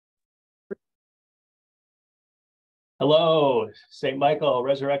Hello, St. Michael,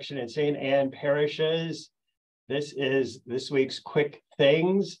 Resurrection, and St. Anne parishes. This is this week's Quick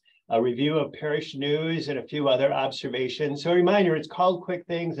Things, a review of parish news and a few other observations. So a reminder, it's called Quick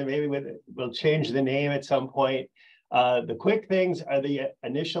Things, and maybe we'll change the name at some point. The quick things are the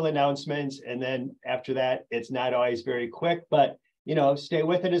initial announcements, and then after that, it's not always very quick, but stay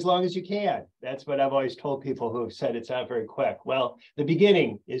with it as long as you can. That's what I've always told people who have said it's not very quick. Well, the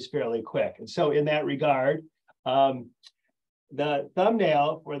beginning is fairly quick. And so in that regard, the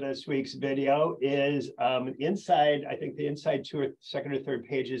thumbnail for this week's video is inside, I think the inside second or third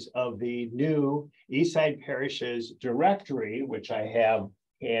pages of the new Eastside Parishes directory, which I have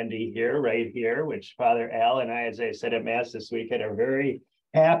handy here, right here, which Father Al and I, as I said at Mass this weekend, are very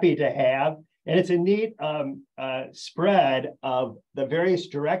happy to have. And it's a neat spread of the various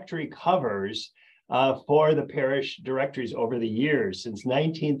directory covers for the parish directories over the years since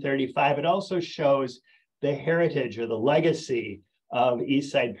 1935. It also shows the heritage or the legacy of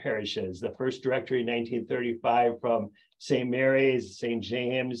Eastside parishes. The first directory in 1935 from St. Mary's, St.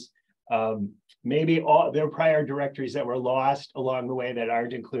 James, maybe all their prior directories that were lost along the way that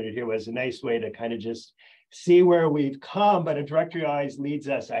aren't included here was a nice way to kind of just see where we've come, but a directory always leads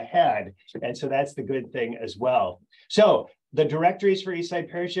us ahead. And so that's the good thing as well. So the directories for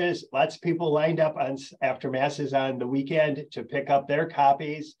Eastside parishes, lots of people lined up after Masses on the weekend to pick up their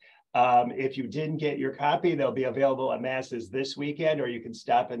copies. If you didn't get your copy, they'll be available at Masses this weekend, or you can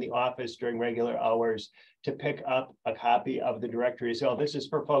stop in the office during regular hours to pick up a copy of the directory. So this is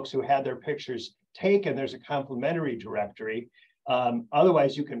for folks who had their pictures taken. There's a complimentary directory.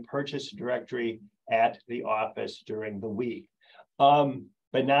 Otherwise, you can purchase a directory at the office during the week,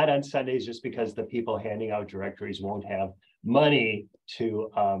 but not on Sundays, just because the people handing out directories won't have money to,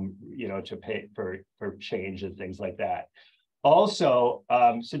 to pay for change and things like that. Also,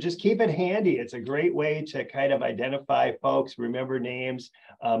 so just keep it handy. It's a great way to kind of identify folks, remember names.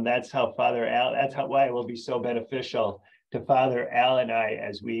 That's how Father Al, why it will be so beneficial to Father Al and I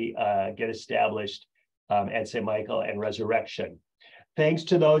as we get established at St. Michael and Resurrection. Thanks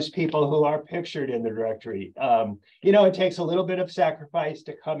to those people who are pictured in the directory. It takes a little bit of sacrifice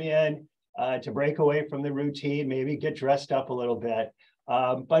to come in, to break away from the routine, maybe get dressed up a little bit.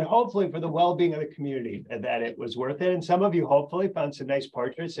 But hopefully for the well-being of the community, that it was worth it. And some of you hopefully found some nice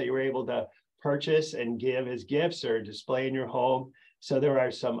portraits that you were able to purchase and give as gifts or display in your home. So there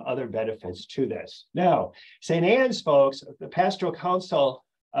are some other benefits to this. Now, St. Anne's folks, the Pastoral Council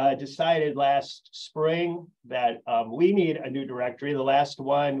decided last spring that we need a new directory. The last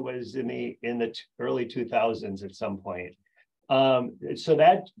one was in the early 2000s at some point. So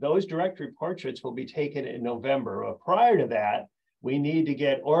that those directory portraits will be taken in November. Well, prior to that, we need to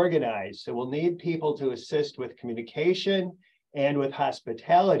get organized. So we'll need people to assist with communication and with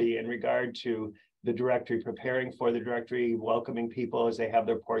hospitality in regard to the directory, preparing for the directory, welcoming people as they have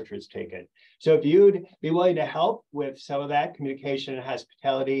their portraits taken. So if you'd be willing to help with some of that communication and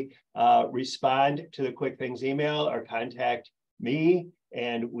hospitality, respond to the Quick Things email or contact me,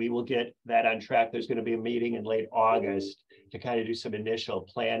 and we will get that on track. There's going to be a meeting in late August to kind of do some initial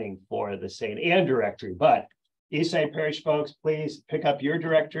planning for the St. Anne directory. But Eastside Parish folks, please pick up your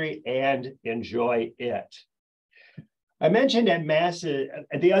directory and enjoy it. I mentioned at Mass,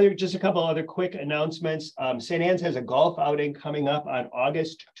 just a couple other quick announcements. St. Anne's has a golf outing coming up on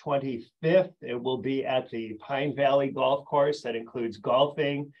August 25th. It will be at the Pine Valley Golf Course. That includes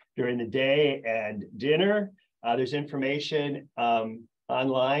golfing during the day and dinner. There's information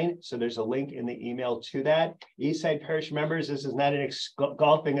online, so there's a link in the email to that. Eastside Parish members, this is not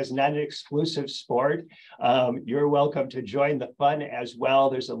golfing is not an exclusive sport. You're welcome to join the fun as well.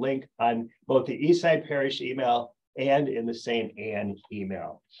 There's a link on both the Eastside Parish email and in the St. Anne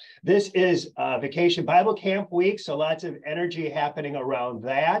email. This is Vacation Bible Camp week, so lots of energy happening around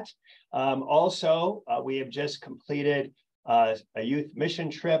that. Also, we have just completed a youth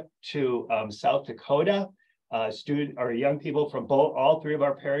mission trip to South Dakota. Young people from all three of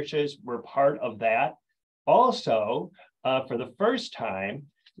our parishes were part of that. Also, for the first time,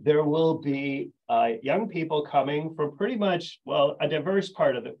 there will be young people coming from pretty much, a diverse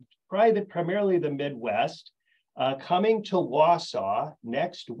part of primarily the Midwest, coming to Wausau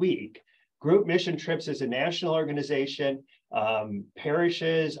next week. Group Mission Trips is a national organization.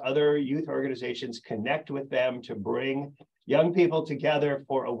 Parishes, other youth organizations connect with them to bring young people together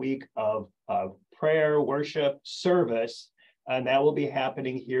for a week of prayer, worship, service, and that will be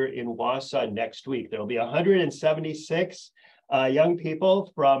happening here in Wausau next week. There will be 176 young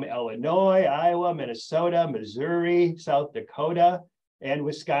people from Illinois, Iowa, Minnesota, Missouri, South Dakota, and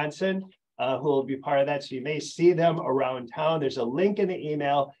Wisconsin who will be part of that. So you may see them around town. There's a link in the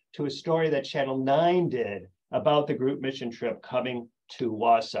email to a story that Channel 9 did about the group mission trip coming to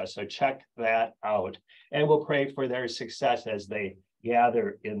Wausau. So check that out. And we'll pray for their success as they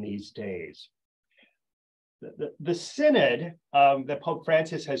gather in these days. The synod that Pope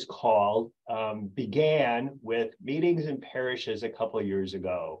Francis has called began with meetings in parishes a couple of years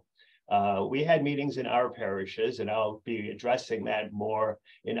ago. We had meetings in our parishes, and I'll be addressing that more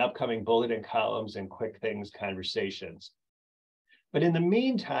in upcoming bulletin columns and quick things conversations. But in the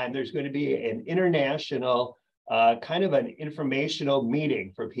meantime, there's going to be an international kind of an informational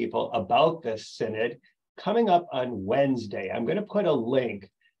meeting for people about the synod coming up on Wednesday. I'm going to put a link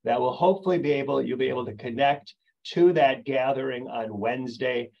that will hopefully you'll be able to connect to that gathering on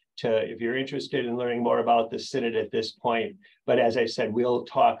Wednesday if you're interested in learning more about the synod at this point. But as I said, we'll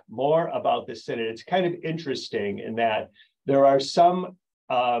talk more about the synod. It's kind of interesting in that there are some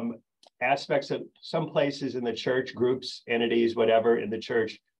aspects of some places in the church, groups, entities, whatever in the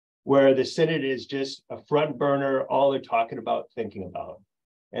church, where the synod is just a front burner, all they're talking about, thinking about.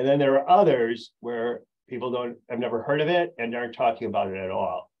 And then there are others where people have never heard of it and aren't talking about it at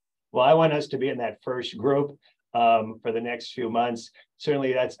all. Well, I want us to be in that first group for the next few months.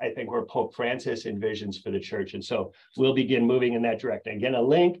 Certainly that's, I think, where Pope Francis envisions for the church. And so we'll begin moving in that direction. Again, a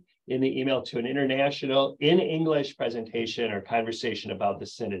link in the email to an international in English presentation or conversation about the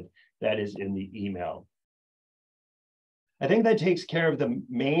synod that is in the email. I think that takes care of the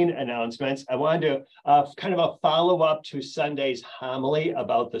main announcements. I wanted to kind of a follow-up to Sunday's homily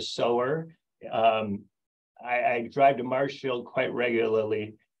about the sower. I drive to Marshfield quite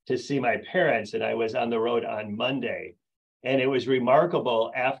regularly to see my parents, and I was on the road on Monday. And it was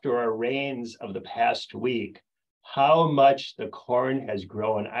remarkable after our rains of the past week, how much the corn has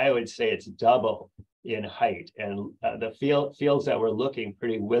grown. I would say it's double in height. And the fields that were looking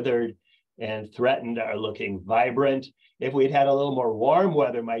pretty withered and threatened are looking vibrant. If we'd had a little more warm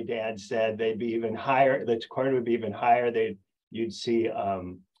weather, my dad said, they'd be even higher. The corn would be even higher. You'd see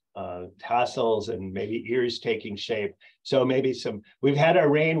tassels and maybe ears taking shape. So maybe we've had our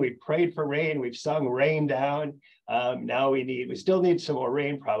rain, we've prayed for rain, we've sung rain down. Now we still need some more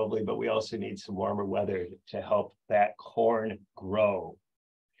rain probably, but we also need some warmer weather to help that corn grow.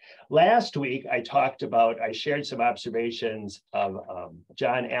 Last week, I shared some observations of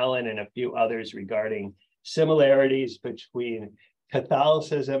John Allen and a few others regarding similarities between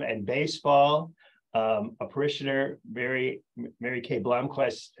Catholicism and baseball. A parishioner, Mary Kay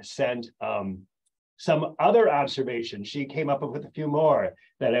Blomquist, sent some other observations. She came up with a few more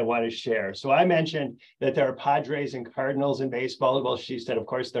that I want to share. So I mentioned that there are Padres and Cardinals in baseball. Well, she said, of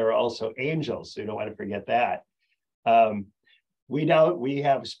course, there are also Angels, so you don't want to forget that. We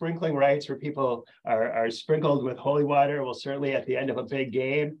have sprinkling rites where people are sprinkled with holy water. Well, certainly at the end of a big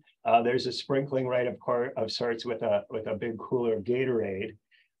game, there's a sprinkling rite of sorts with a big cooler of Gatorade.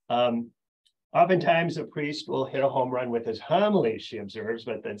 Oftentimes a priest will hit a home run with his homily, she observes,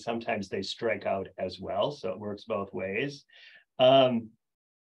 but then sometimes they strike out as well. So it works both ways.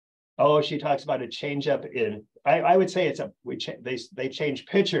 She talks about a changeup in, I would say they change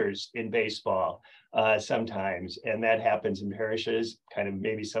pitchers in baseball sometimes, and that happens in parishes, kind of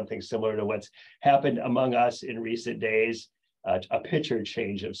maybe something similar to what's happened among us in recent days, a pitcher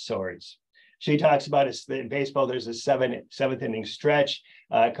change of sorts. She talks about in baseball, there's a seventh inning stretch,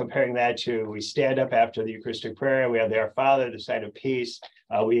 comparing that to we stand up after the Eucharistic prayer, we have the Our Father, the sign of peace,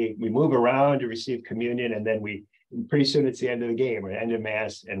 we move around to receive communion, and then pretty soon it's the end of the game or end of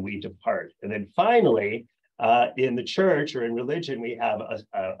Mass, and we depart. And then finally, in the church or in religion, we have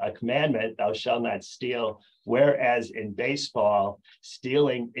a commandment, thou shalt not steal, whereas in baseball,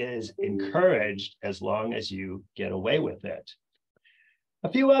 stealing is encouraged as long as you get away with it.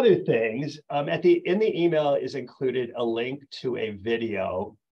 A few other things. In the email is included a link to a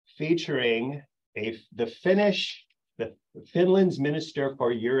video featuring Finland's Minister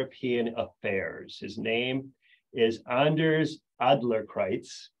for European Affairs. His name is Anders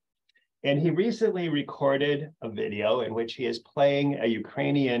Adlercreutz, and he recently recorded a video in which he is playing a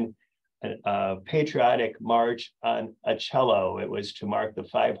Ukrainian patriotic march on a cello. It was to mark the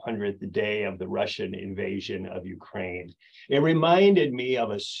 500th day of the Russian invasion of Ukraine. It reminded me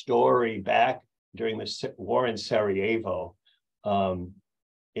of a story back during the war in Sarajevo,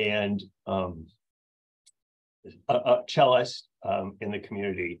 and a cellist in the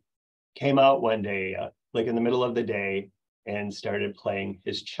community came out one day, like in the middle of the day, and started playing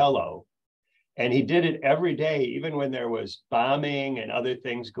his cello. And he did it every day, even when there was bombing and other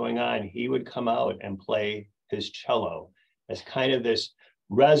things going on, he would come out and play his cello as kind of this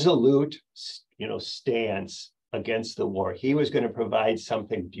resolute, stance against the war. He was going to provide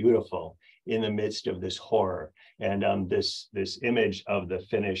something beautiful in the midst of this horror. And this image of the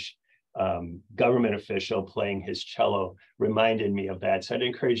Finnish government official playing his cello reminded me of that. So I'd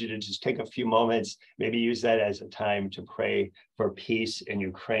encourage you to just take a few moments, maybe use that as a time to pray for peace in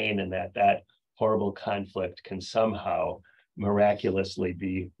Ukraine, and that horrible conflict can somehow miraculously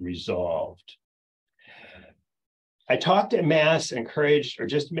be resolved. I talked at Mass, encouraged, or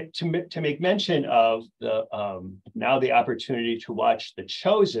just to make mention of the now the opportunity to watch The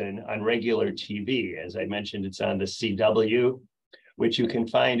Chosen on regular TV. As I mentioned, it's on the CW, which you can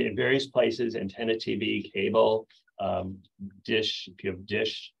find in various places: antenna TV, cable, Dish. If you have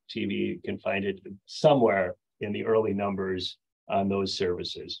Dish TV, you can find it somewhere in the early numbers on those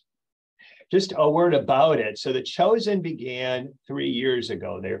services. Just a word about it. So The Chosen began 3 years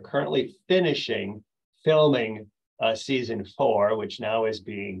ago. They're currently filming season 4, which now is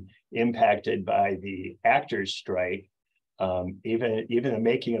being impacted by the actors' strike. Even the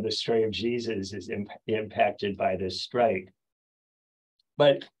making of The Story of Jesus is impacted by this strike.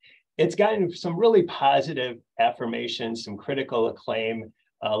 But it's gotten some really positive affirmation, some critical acclaim,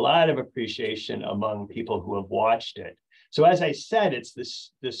 a lot of appreciation among people who have watched it. So as I said, it's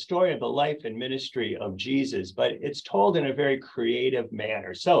the story of the life and ministry of Jesus, but it's told in a very creative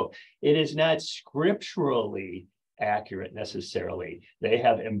manner. So it is not scripturally accurate necessarily. They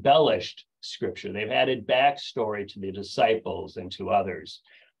have embellished scripture. They've added backstory to the disciples and to others.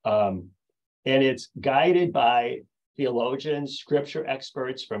 And it's guided by theologians, scripture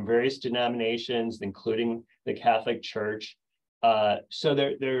experts from various denominations, including the Catholic Church. So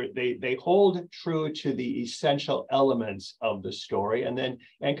they hold true to the essential elements of the story, and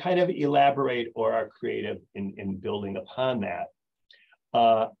kind of elaborate or are creative in building upon that.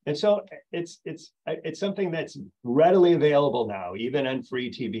 And so it's something that's readily available now, even on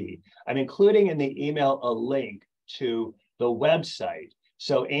free TV. I'm including in the email a link to the website.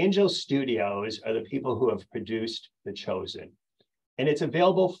 So Angel Studios are the people who have produced The Chosen, and it's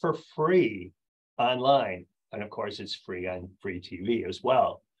available for free online. And of course, it's free on free TV as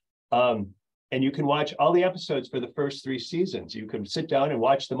well. And you can watch all the episodes for the first 3 seasons. You can sit down and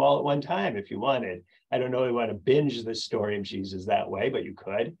watch them all at one time if you wanted. I don't know if you want to binge the story of Jesus that way, but you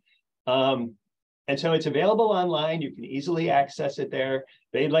could. And so it's available online. You can easily access it there.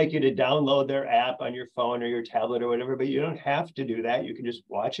 They'd like you to download their app on your phone or your tablet or whatever, but you don't have to do that. You can just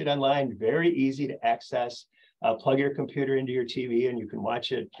watch it online. Very easy to access. Plug your computer into your TV and you can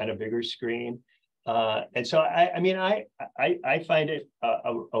watch it on a bigger screen. And so I find it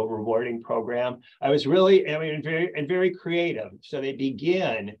a rewarding program. I was really, very creative. So they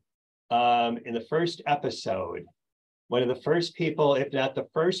begin in the first episode. One of the first people, if not the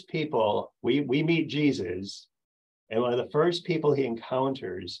first people, we meet Jesus, and one of the first people he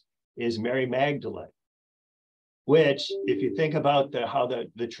encounters is Mary Magdalene, which, if you think about how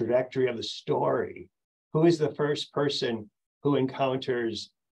the trajectory of the story, who is the first person who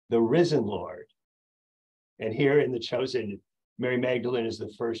encounters the risen Lord? And here in The Chosen, Mary Magdalene is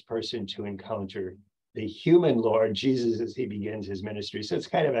the first person to encounter the human Lord, Jesus, as he begins his ministry. So it's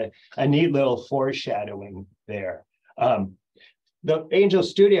kind of a neat little foreshadowing there. The Angel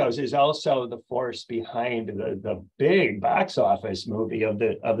Studios is also the force behind the big box office movie of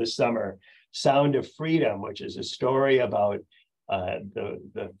the summer, Sound of Freedom, which is a story about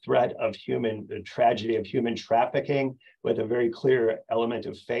the threat of the tragedy of human trafficking, with a very clear element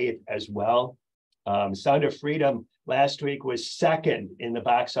of faith as well. Sound of Freedom last week was second in the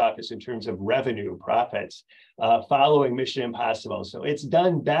box office in terms of revenue profits, following Mission Impossible. So it's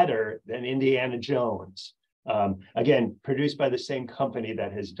done better than Indiana Jones. Again, produced by the same company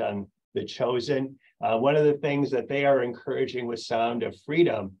that has done The Chosen. One of the things that they are encouraging with Sound of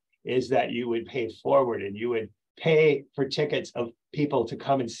Freedom is that you would pay forward and you would pay for tickets of people to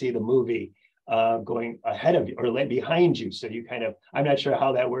come and see the movie going ahead of you or behind you. So you I'm not sure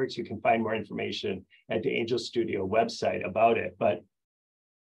how that works. You can find more information at the Angel Studio website about it, but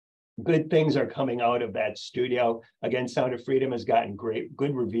good things are coming out of that studio. Again, Sound of Freedom has gotten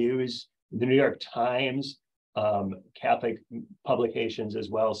good reviews. The New York Times, Catholic publications as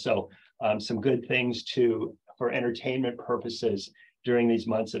well. So some good things for entertainment purposes during these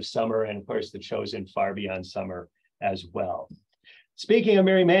months of summer, and of course, The Chosen far beyond summer as well. Speaking of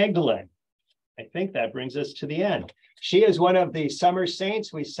Mary Magdalene, I think that brings us to the end. She is one of the summer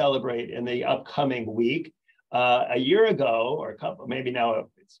saints we celebrate in the upcoming week. A year ago, or maybe now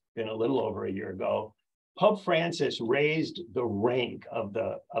it's been a little over a year ago, Pope Francis raised the rank of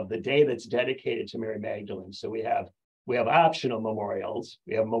the day that's dedicated to Mary Magdalene. So we have optional memorials,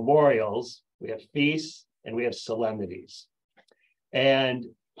 we have feasts, and we have solemnities. And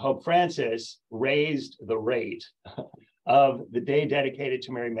Pope Francis raised the rate of the day dedicated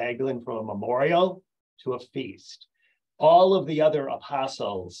to Mary Magdalene from a memorial to a feast. All of the other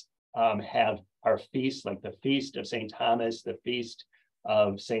apostles have our feasts, like the Feast of St. Thomas, the Feast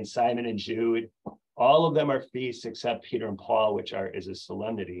of St. Simon and Jude. All of them are feasts except Peter and Paul, which is a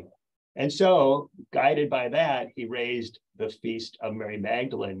solemnity. And so, guided by that, he raised the Feast of Mary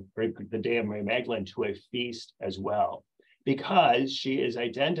Magdalene, or the Day of Mary Magdalene, to a feast as well, because she is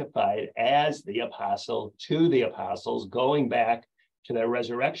identified as the apostle to the apostles, going back to their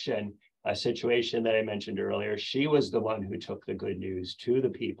resurrection, a situation that I mentioned earlier. She was the one who took the good news to the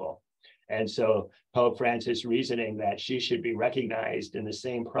people. And so Pope Francis reasoning that she should be recognized in the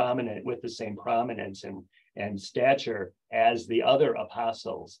same with the same prominence and stature as the other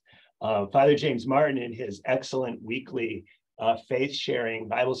apostles. Father James Martin, in his excellent weekly faith sharing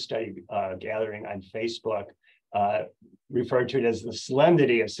Bible study gathering on Facebook, referred to it as the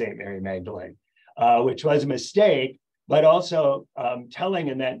solemnity of St. Mary Magdalene, which was a mistake, but also telling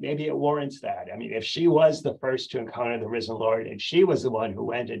in that maybe it warrants that. I mean, if she was the first to encounter the risen Lord, and she was the one who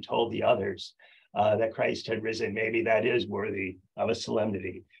went and told the others that Christ had risen, maybe that is worthy of a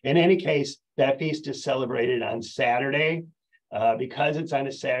solemnity. In any case, that feast is celebrated on Saturday. Because it's on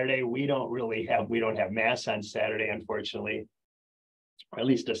a Saturday, we don't have Mass on Saturday, unfortunately, or at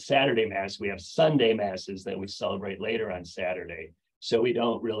least a Saturday Mass. We have Sunday Masses that we celebrate later on Saturday. So we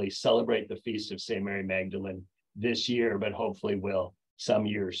don't really celebrate the Feast of St. Mary Magdalene this year, but hopefully will some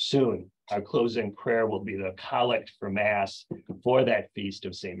years soon. Our closing prayer will be the collect for Mass for that Feast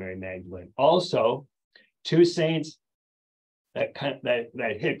of St. Mary Magdalene. Also, two saints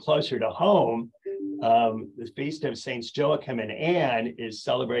that hit closer to home. The Feast of Saints Joachim and Anne is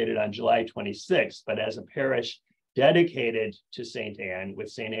celebrated on July 26th, but as a parish dedicated to St. Anne, with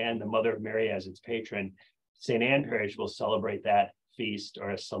St. Anne, the Mother of Mary, as its patron, St. Anne Parish will celebrate that feast,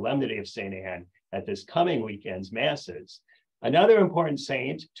 or a solemnity of St. Anne, at this coming weekend's Masses. Another important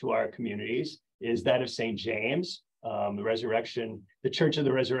saint to our communities is that of St. James. The Church of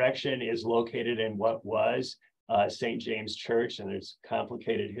the Resurrection is located in what was St. James Church, and there's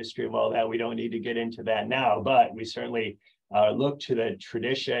complicated history of all that. We don't need to get into that now, but we certainly look to the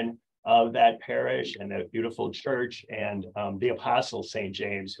tradition of that parish and the beautiful church, and the Apostle St.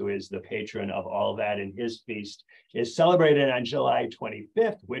 James, who is the patron of all that, and his feast is celebrated on July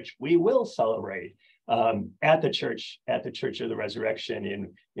 25th, which we will celebrate at the Church of the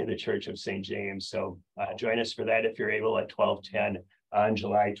Resurrection in the Church of St. James. So join us for that if you're able at 12:10 on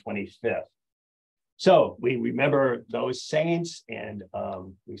July 25th. So we remember those saints, and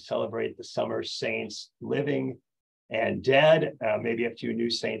we celebrate the summer saints, living and dead, maybe a few new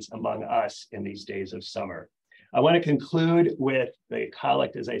saints among us in these days of summer. I want to conclude with the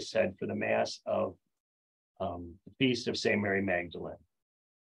collect, as I said, for the Mass of the Feast of St. Mary Magdalene.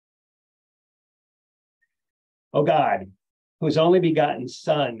 O God, whose only begotten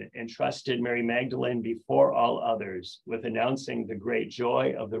Son entrusted Mary Magdalene before all others with announcing the great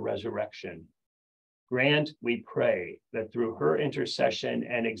joy of the resurrection, grant, we pray, that through her intercession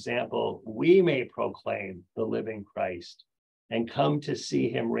and example, we may proclaim the living Christ and come to see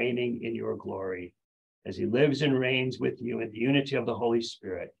him reigning in your glory as he lives and reigns with you in the unity of the Holy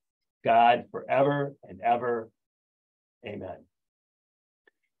Spirit, God, forever and ever. Amen.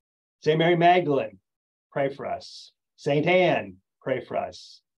 St. Mary Magdalene, pray for us. St. Anne, pray for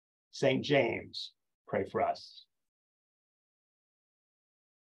us. St. James, pray for us.